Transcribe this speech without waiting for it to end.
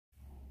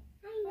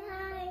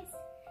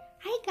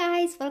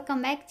guys,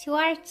 welcome back to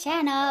our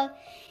channel.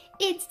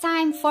 It's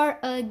time for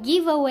a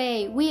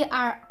giveaway. We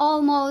are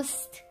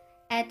almost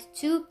at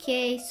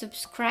 2K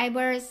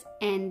subscribers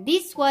and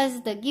this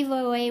was the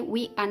giveaway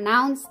we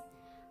announced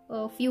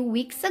a few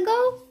weeks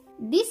ago.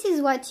 This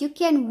is what you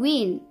can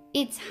win.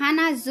 It's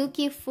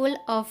Hanazuki full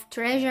of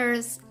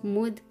treasures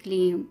mood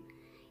gleam.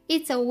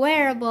 It's a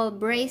wearable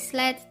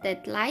bracelet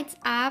that lights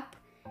up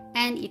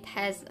and it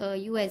has a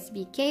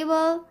USB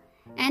cable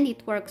and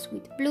it works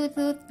with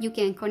Bluetooth. You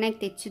can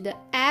connect it to the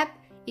app.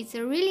 It's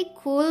a really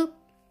cool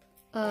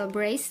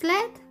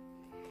bracelet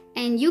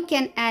and you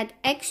can add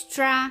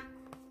extra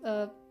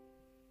I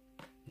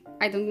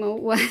don't know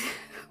what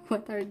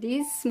are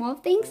these small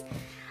things.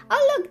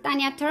 Oh look,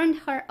 Tanya turned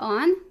her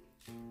on.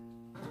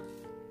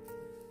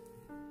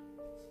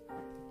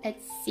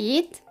 Let's see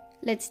it.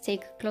 Let's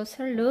take a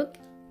closer look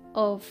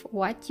of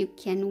what you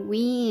can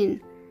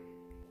win.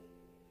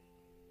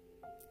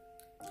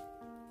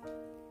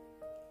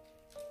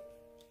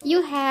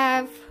 You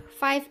have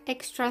 5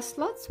 extra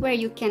slots where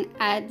you can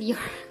add your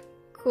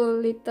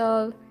cool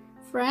little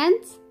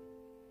friends.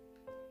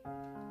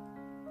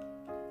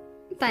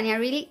 Tanya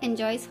really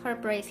enjoys her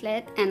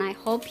bracelet and I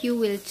hope you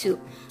will too.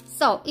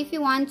 So if you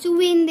want to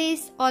win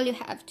this, all you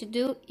have to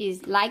do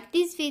is like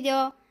this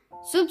video,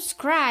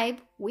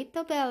 subscribe with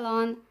the bell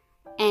on,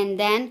 and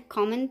then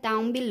comment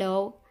down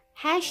below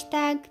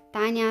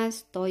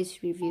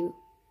 #TanjastoysReview.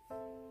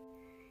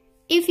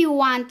 If you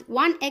want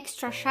one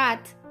extra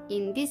shot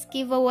in this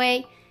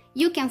giveaway,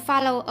 you can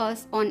follow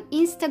us on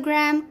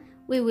Instagram.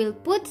 We will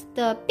put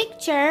the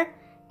picture,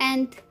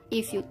 and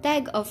if you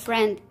tag a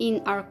friend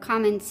in our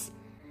comments,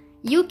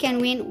 you can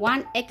win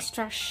one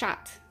extra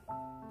shot.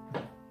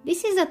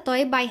 This is a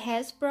toy by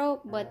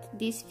Hasbro, but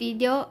this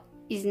video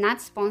is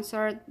not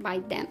sponsored by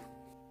them.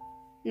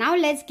 Now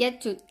let's get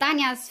to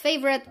Tanya's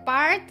favorite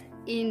part,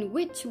 in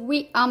which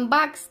we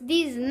unbox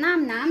these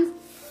Num Noms.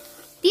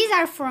 These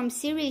are from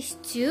series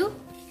 2.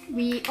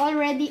 We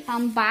already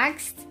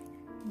unboxed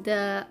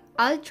the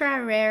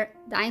ultra rare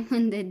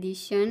diamond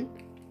edition.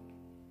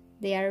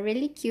 They are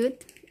really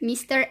cute,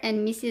 Mr.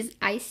 and Mrs.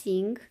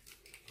 Icing.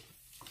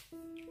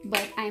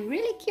 But I'm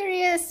really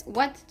curious,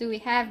 what do we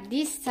have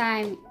this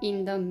time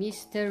in the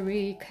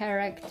mystery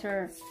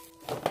character?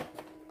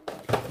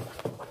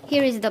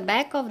 Here is the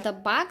back of the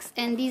box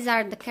and these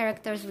are the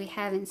characters we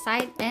have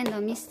inside and the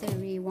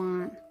mystery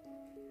one.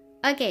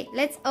 Okay,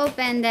 let's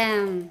open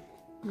them.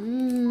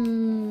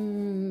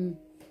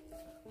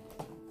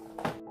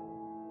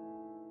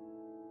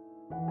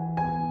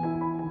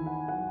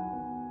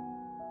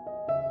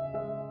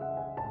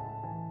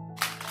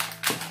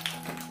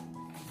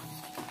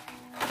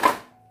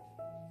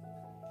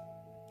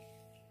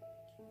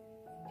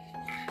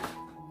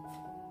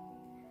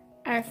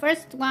 Our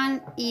first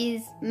one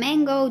is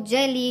Mango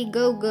Jelly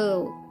Go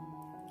Go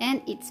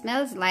and it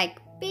smells like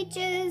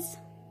peaches.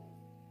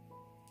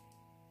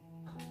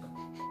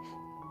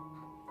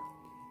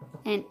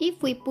 And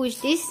if we push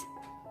this,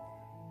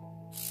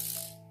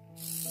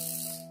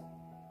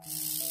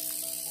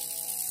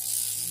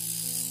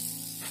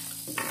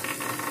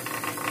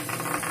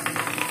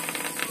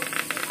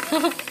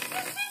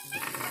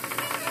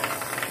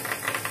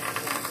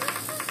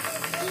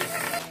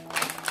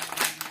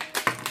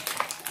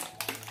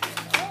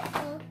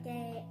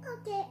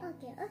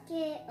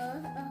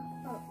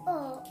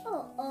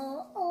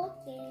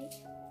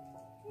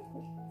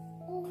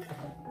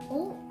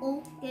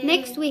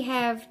 next we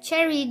have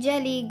Cherry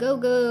Jelly Go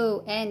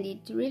Go and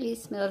it really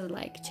smells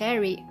like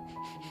cherry.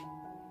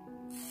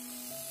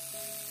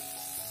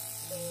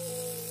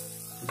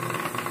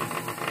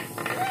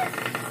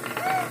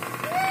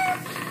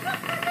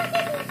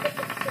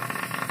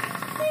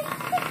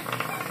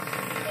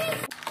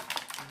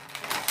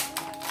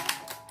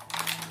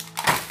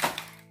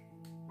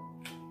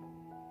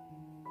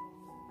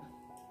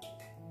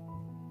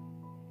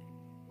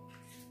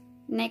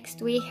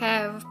 Next we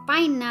have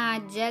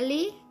Pina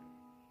Jelly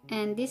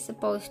and this is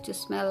supposed to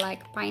smell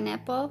like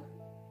pineapple.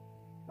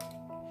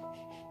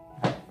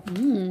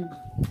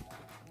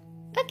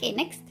 Okay,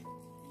 next.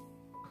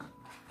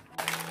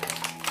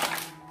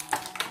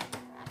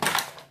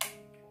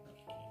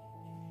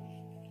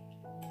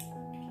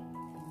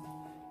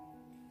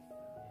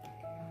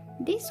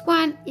 This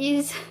one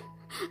is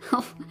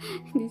oh,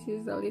 this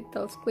is a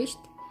little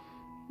squished.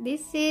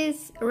 This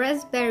is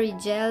raspberry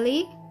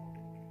jelly.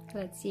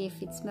 Let's see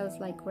if it smells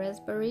like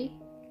raspberry.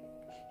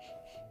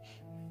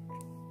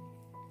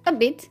 A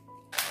bit.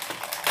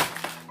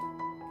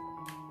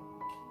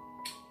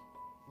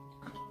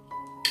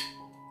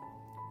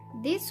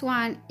 This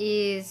one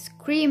is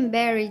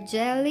creamberry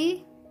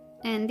jelly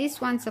and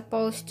this one's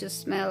supposed to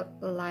smell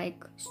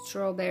like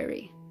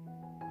strawberry.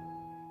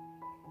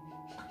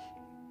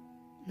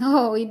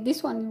 No,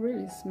 this one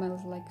really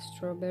smells like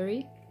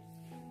strawberry.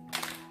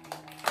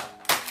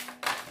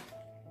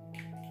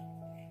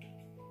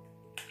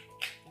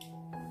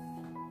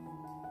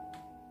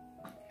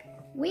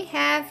 We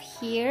have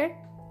here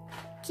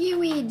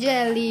kiwi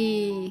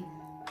jelly.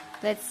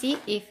 Let's see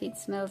if it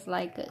smells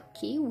like a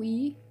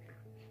kiwi.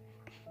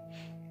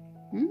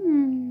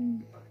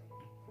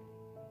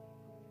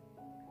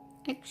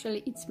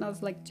 Actually, it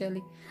smells like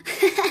jelly.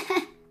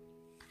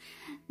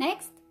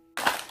 Next.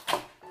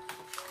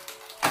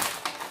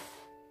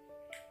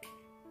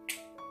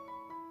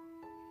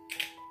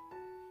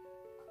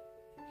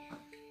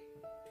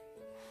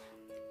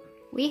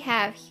 We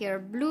have here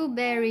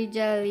blueberry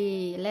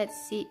jelly.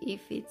 Let's see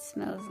if it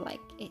smells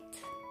like it.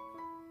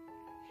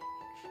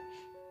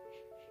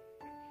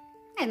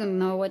 I don't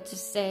know what to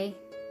say.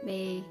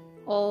 They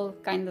all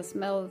kind of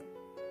smell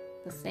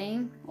the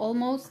same,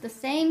 almost the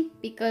same,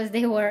 because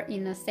they were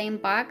in the same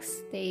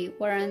box. They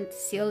weren't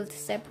sealed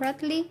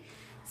separately.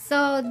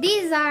 So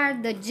these are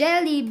the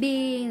jelly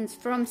beans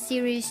from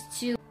series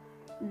 2.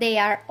 They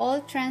are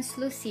all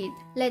translucent.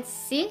 Let's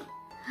see.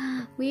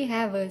 We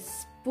have a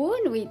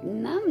spoon with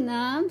Num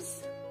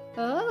Noms.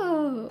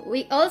 Oh,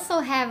 we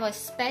also have a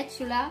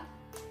spatula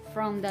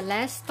from the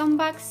last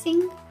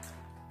unboxing.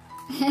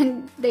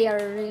 And they are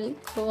really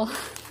cool.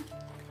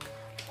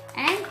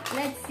 And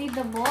let's see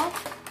the bowl.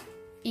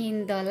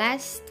 In the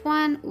last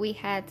one, we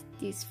had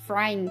this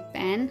frying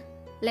pan.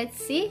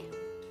 Let's see.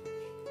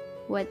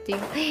 What do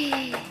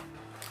you...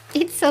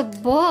 It's a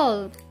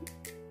bowl.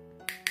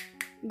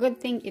 Good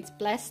thing it's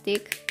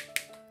plastic.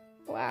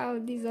 Wow,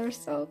 these are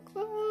so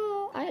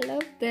cool. I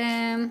love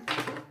them.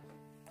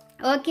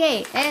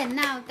 Okay, and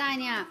now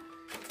Tanya,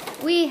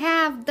 we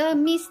have the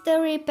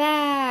mystery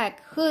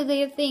pack. Who do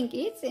you think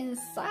it's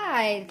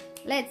inside?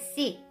 Let's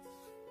see.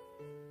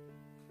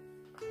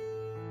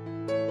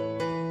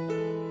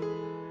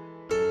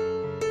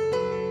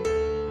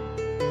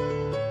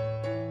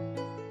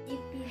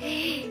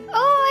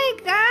 Oh my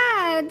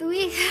god,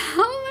 we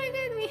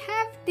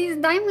have this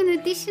diamond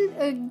edition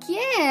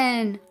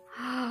again.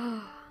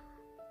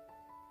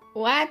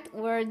 What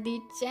were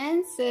the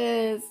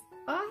chances?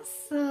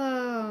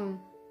 Awesome.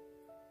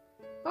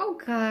 Oh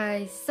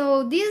guys,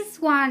 so these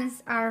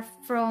ones are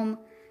from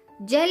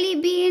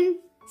jelly bean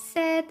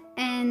set,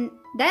 and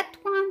that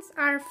ones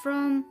are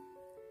from,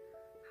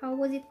 how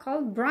was it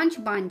called,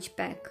 brunch bunch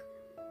pack.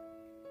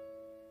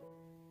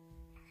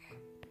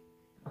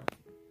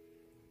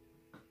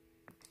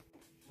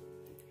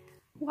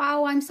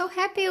 Wow, I'm so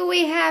happy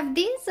we have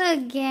these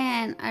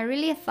again. I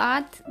really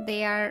thought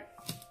they are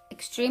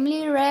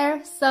extremely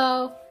rare,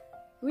 so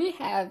we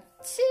have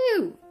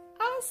 2.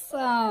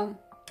 Awesome.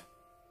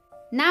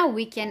 Now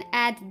we can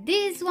add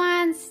these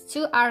ones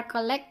to our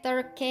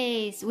collector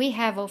case. We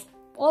have a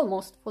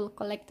almost full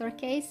collector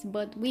case,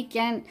 but we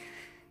can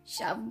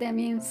shove them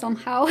in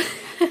somehow.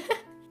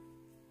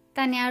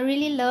 Tanya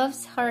really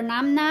loves her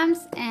Num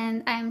Noms,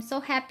 and I'm so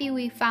happy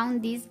we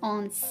found these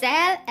on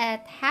sale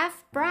at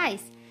half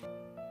price.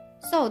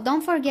 So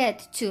don't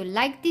forget to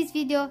like this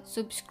video,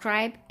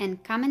 subscribe,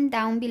 and comment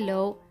down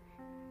below.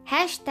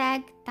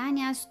 Hashtag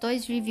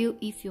Tanjastoysreview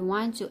if you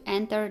want to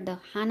enter the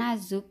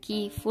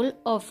Hanazuki Full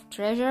of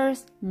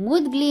Treasures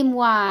Mood Gleam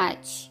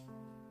watch.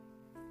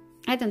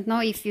 I don't know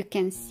if you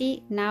can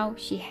see, now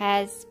she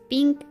has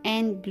pink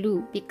and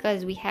blue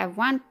because we have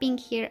one pink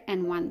here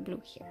and one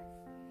blue here.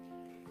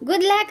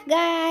 Good luck,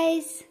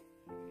 guys!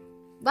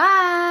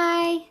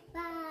 Bye!